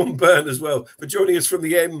Sean Byrne as well for joining us from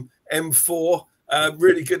the M4.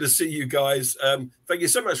 Really good to see you guys. Thank you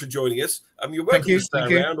so much for joining us. You're welcome to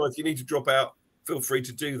stay around, or if you need to drop out, feel free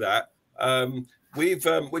to do that.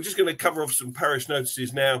 We're just going to cover off some parish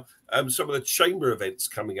notices now. Some of the Chamber events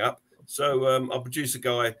coming up. So our producer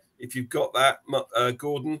guy, if you've got that,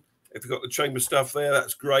 Gordon, if you've got the Chamber stuff there,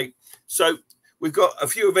 that's great. So we've got a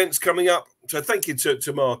few events coming up. So thank you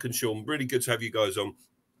to Mark and Sean. Really good to have you guys on.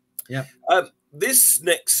 Yeah. This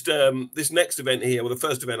next event here, well, the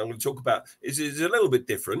first event I'm going to talk about is a little bit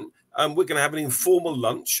different. We're going to have an informal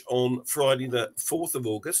lunch on Friday, the 4th of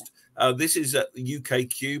August. This is at the UK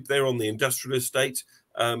Cube. They're on the industrial estate,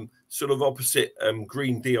 sort of opposite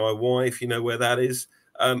Green DIY, if you know where that is.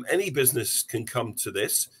 Any business can come to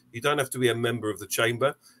this. You don't have to be a member of the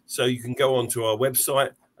Chamber. So you can go onto our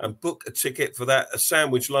website and book a ticket for that, a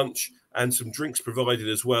sandwich lunch and some drinks provided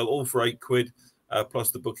as well, all for £8.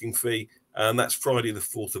 plus the booking fee. And that's Friday, the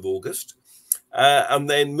 4th of August. And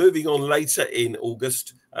then moving on later in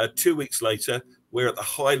August, 2 weeks later, we're at the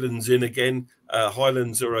Highlands Inn again.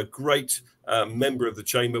 Highlands are a great member of the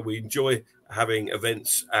Chamber. We enjoy having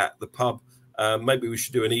events at the pub. Maybe we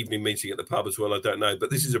should do an evening meeting at the pub as well. I don't know. But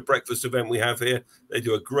this is a breakfast event we have here. They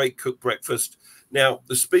do a great cooked breakfast. Now,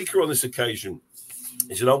 the speaker on this occasion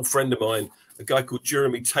is an old friend of mine, a guy called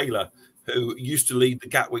Jeremy Taylor, who used to lead the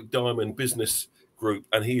Gatwick Diamond Business Group,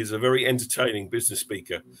 and he is a very entertaining business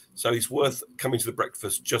speaker. So it's worth coming to the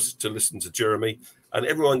breakfast just to listen to Jeremy. And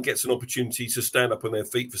everyone gets an opportunity to stand up on their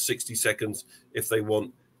feet for 60 seconds if they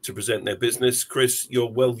want to present their business. Chris,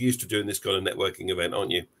 you're well used to doing this kind of networking event,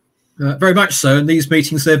 aren't you? Very much so. And these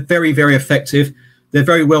meetings, they're very, very effective. They're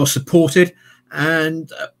very well supported,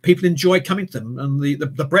 and people enjoy coming to them. And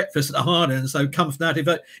the breakfast at the Highlands, so come for that,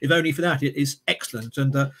 if only for that, it is excellent.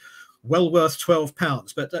 And well worth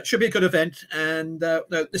 £12, but that should be a good event. And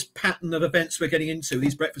this pattern of events we're getting into,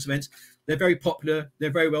 these breakfast events, they're very popular. They're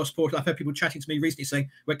very well supported. I've had people chatting to me recently saying,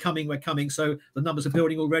 we're coming. So the numbers are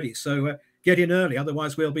building already. So get in early,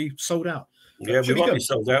 otherwise we'll be sold out. Yeah, we might be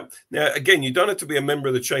sold out. Now, again, you don't have to be a member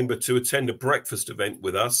of the Chamber to attend a breakfast event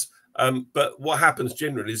with us. But what happens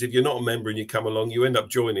generally is if you're not a member and you come along, you end up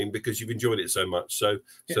joining because you've enjoyed it so much. So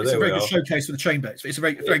it's a very good showcase for the Chamber. It's a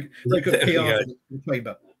very good PR for the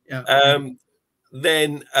Chamber. Yeah.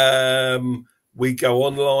 Then we go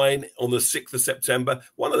online on the 6th of September.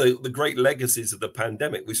 One of the great legacies of the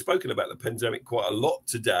pandemic, we've spoken about the pandemic quite a lot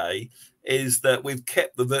today, is that we've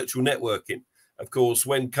kept the virtual networking. Of course,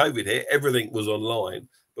 when COVID hit, everything was online,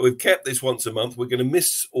 but we've kept this once a month. We're going to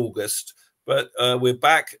miss August, but we're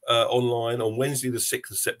back online on Wednesday, the 6th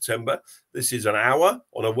of September. This is an hour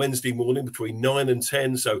on a Wednesday morning between 9 and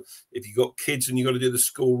 10. So if you've got kids and you've got to do the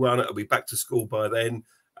school run, it'll be back to school by then.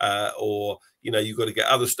 Or, you've got to get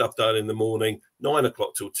other stuff done in the morning, 9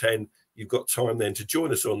 o'clock till 10. You've got time then to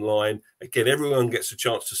join us online. Again, everyone gets a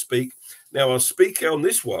chance to speak. Now, our speaker on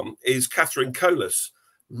this one is Catherine Colas.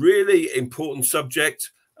 Really important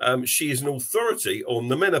subject. She is an authority on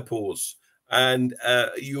the menopause. And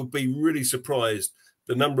you'll be really surprised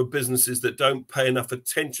the number of businesses that don't pay enough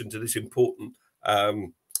attention to this important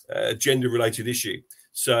gender-related issue.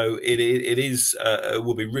 So it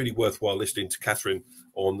will be really worthwhile listening to Catherine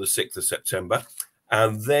on the 6th of September.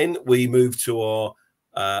 And then we move to our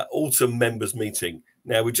autumn members meeting.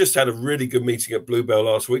 Now, we just had a really good meeting at Bluebell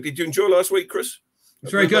last week. Did you enjoy last week, Chris?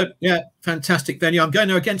 It's very good. Yeah, fantastic venue. I'm going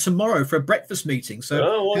there again tomorrow for a breakfast meeting. So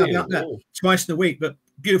how about that? Twice in a week, but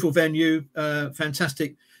beautiful venue,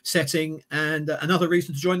 fantastic setting, and another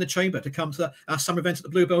reason to join the Chamber, to come to our summer event at the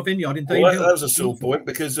Bluebell Vineyard in Danehill. Well, that was a sore point,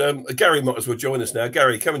 because Gary might as well join us now.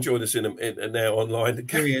 Gary, come and join us in now online.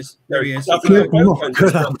 There he is. There he is. Good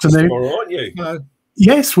afternoon. Tomorrow, aren't you?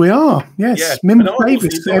 Yes, we are. Yes, yeah. Mim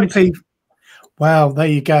Davis, MP. Wow, there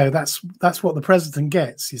you go. That's what the president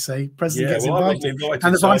gets. You see, president gets invited,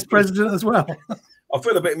 and the vice president as well. I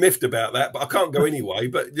feel a bit miffed about that, but I can't go anyway.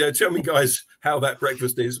 But tell me, guys, how that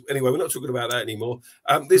breakfast is. Anyway, we're not talking about that anymore.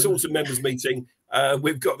 This autumn members meeting,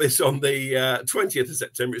 we've got this on the 20th of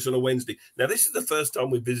September. It's on a Wednesday. Now, this is the first time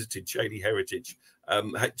we visited Chailey Heritage.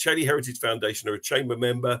 Chailey Heritage Foundation are a Chamber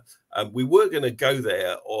member. We were going to go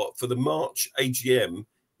there for the March AGM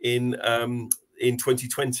in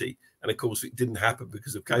 2020. And of course, it didn't happen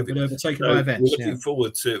because of COVID. We're looking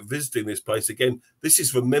forward to visiting this place again. This is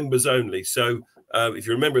for members only. So if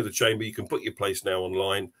you're a member of the Chamber, you can book your place now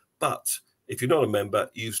online. But if you're not a member,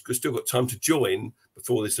 you've still got time to join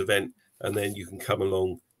before this event, and then you can come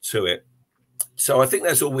along to it. So I think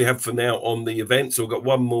that's all we have for now on the event. So we've got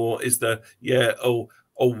one more. We're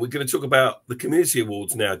going to talk about the community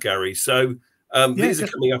awards now, Gary. So these are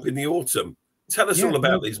coming up in the autumn. Tell us all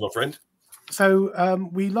about these, my friend. So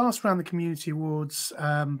we last ran the community awards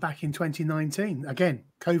back in 2019. Again,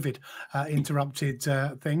 COVID interrupted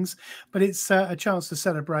things, but it's a chance to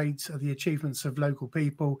celebrate the achievements of local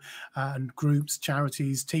people and groups,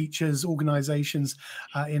 charities, teachers, organisations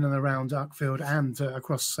in and around Uckfield and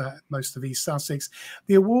across most of East Sussex.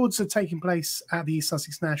 The awards are taking place at the East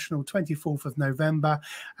Sussex National 24th of November,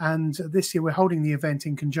 and this year we're holding the event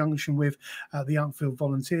in conjunction with the Uckfield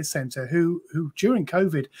Volunteer Centre, who during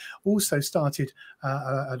COVID also started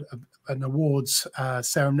a an awards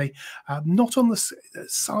ceremony, not on the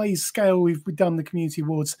size scale we've done the community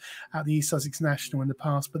awards at the East Sussex National in the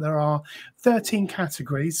past, but there are 13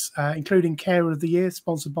 categories, including Carer of the Year,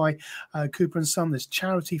 sponsored by Cooper and Son. There's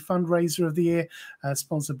Charity Fundraiser of the Year,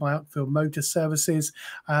 sponsored by Uckfield Motor Services,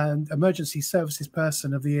 and Emergency Services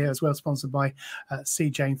Person of the Year as well, sponsored by C.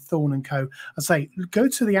 Jane Thorne and Co. I say, go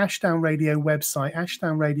to the Ashdown Radio website,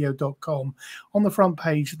 ashdownradio.com. On the front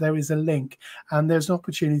page, there is a link, and there's an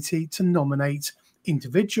opportunity to nominate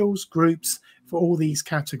individuals, groups for all these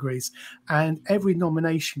categories, and every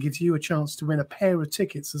nomination gives you a chance to win a pair of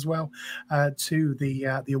tickets as well to the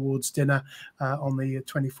awards dinner on the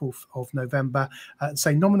 24th of November.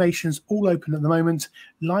 So nominations all open at the moment,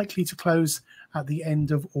 likely to close at the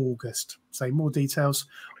end of August. So more details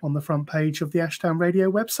on the front page of the Ashdown Radio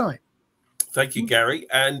website. Thank you, Gary.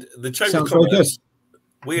 And the Chamber Sounds of Commerce,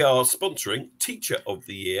 we are sponsoring Teacher of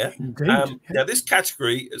the Year. Indeed. Now, this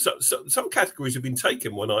category, some categories have been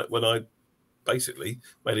taken when I basically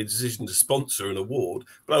made a decision to sponsor an award,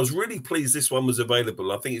 but I was really pleased this one was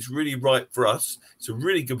available. I think it's really right for us. It's a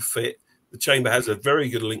really good fit. The Chamber has a very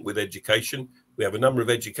good link with education. We have a number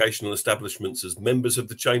of educational establishments as members of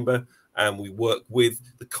the Chamber, and we work with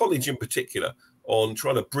the college in particular on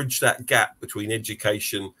trying to bridge that gap between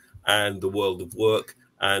education and the world of work,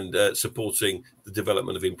 and supporting the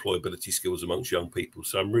development of employability skills amongst young people.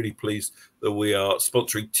 So I'm really pleased that we are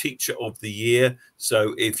sponsoring Teacher of the Year.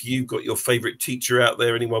 So if you've got your favourite teacher out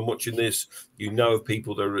there, anyone watching this, you know of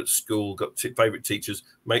people that are at school, got favourite teachers,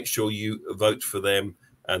 make sure you vote for them,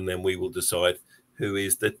 and then we will decide who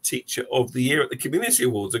is the Teacher of the Year at the Community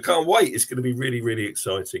Awards. I can't wait. It's going to be really, really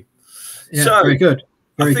exciting. Yeah, so, very good.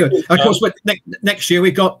 Very good. Of course, next year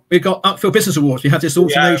we got Uckfield Business Awards. We have this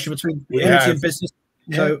alternation between community and business.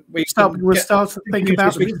 So we'll start to think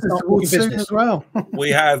about the business awards soon as well. We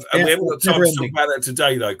have, and we haven't got time to talk about that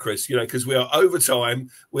today, though, Chris. You know, because we are over time.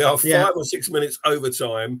 We are 5 or 6 minutes over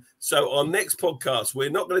time. So our next podcast, we're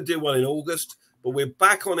not going to do one in August, but we're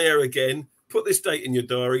back on air again. Put this date in your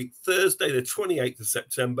diary: Thursday, the 28th of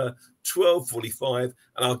September, 12:45.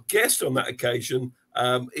 And our guest on that occasion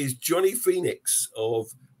is Johnny Phoenix of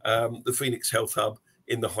the Phoenix Health Hub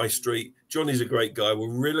in the High Street. Johnny's a great guy. We're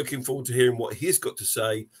really looking forward to hearing what he's got to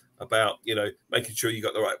say about, you know, making sure you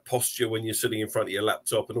got the right posture when you're sitting in front of your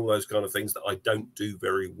laptop and all those kind of things that I don't do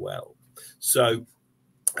very well. So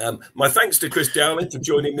my thanks to Chris Dowling for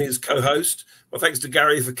joining me as co-host. My thanks to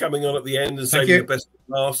Gary for coming on at the end and saving the best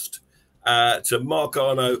for last. To Mark,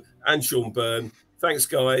 Arno and Sean Byrne. Thanks,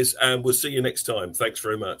 guys, and we'll see you next time. Thanks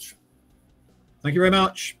very much. Thank you very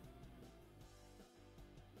much.